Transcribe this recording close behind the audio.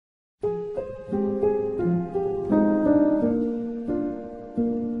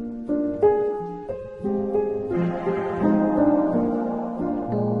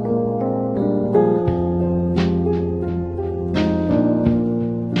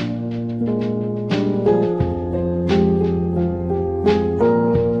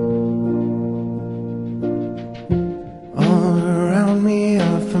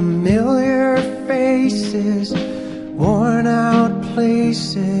Worn out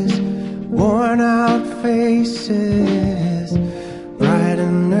places, worn out faces, bright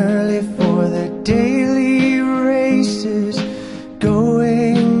and early for their daily races,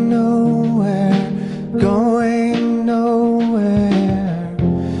 going nowhere, going nowhere.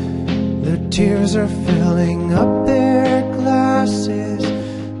 Their tears are filling up their glasses,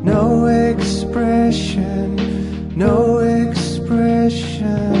 no expression, no expression.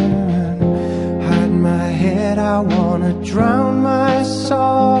 I wanna drown my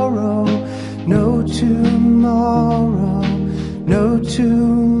sorrow. No tomorrow, no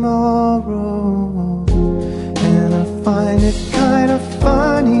tomorrow. And I find it kind of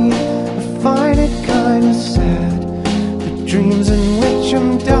funny, I find it kind of sad. The dreams in which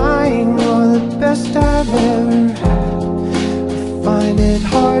I'm dying are the best I've ever had. I find it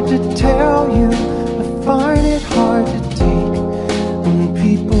hard to tell you, I find it hard to take. When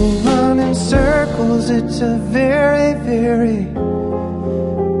people run in circles, it's a very, very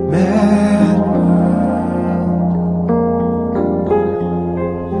mad world.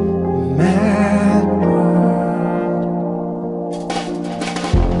 Mad world.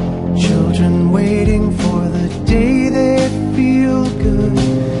 Children waiting for the day they feel good.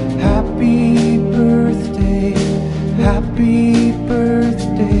 Happy birthday, happy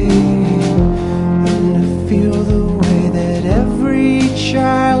birthday. And to feel the way that every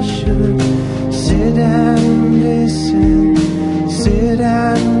child should. Sit and listen, sit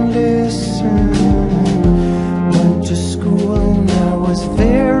and listen. Went to school and I was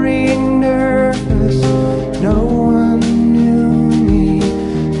very nervous. No one knew me,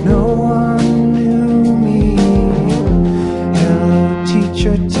 no one knew me. Hello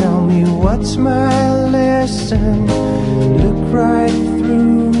teacher, tell me what's my lesson. Look right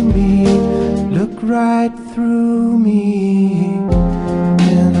through me, look right through me.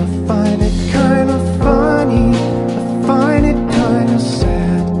 And I find it kind of funny, I find it kind of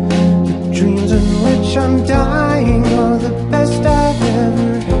sad. The dreams in which I'm dying are the best I've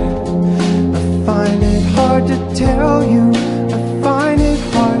ever had. I find it hard to tell you, I find it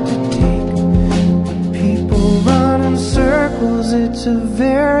hard to take. When people run in circles, it's a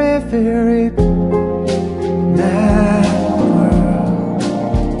very, very mad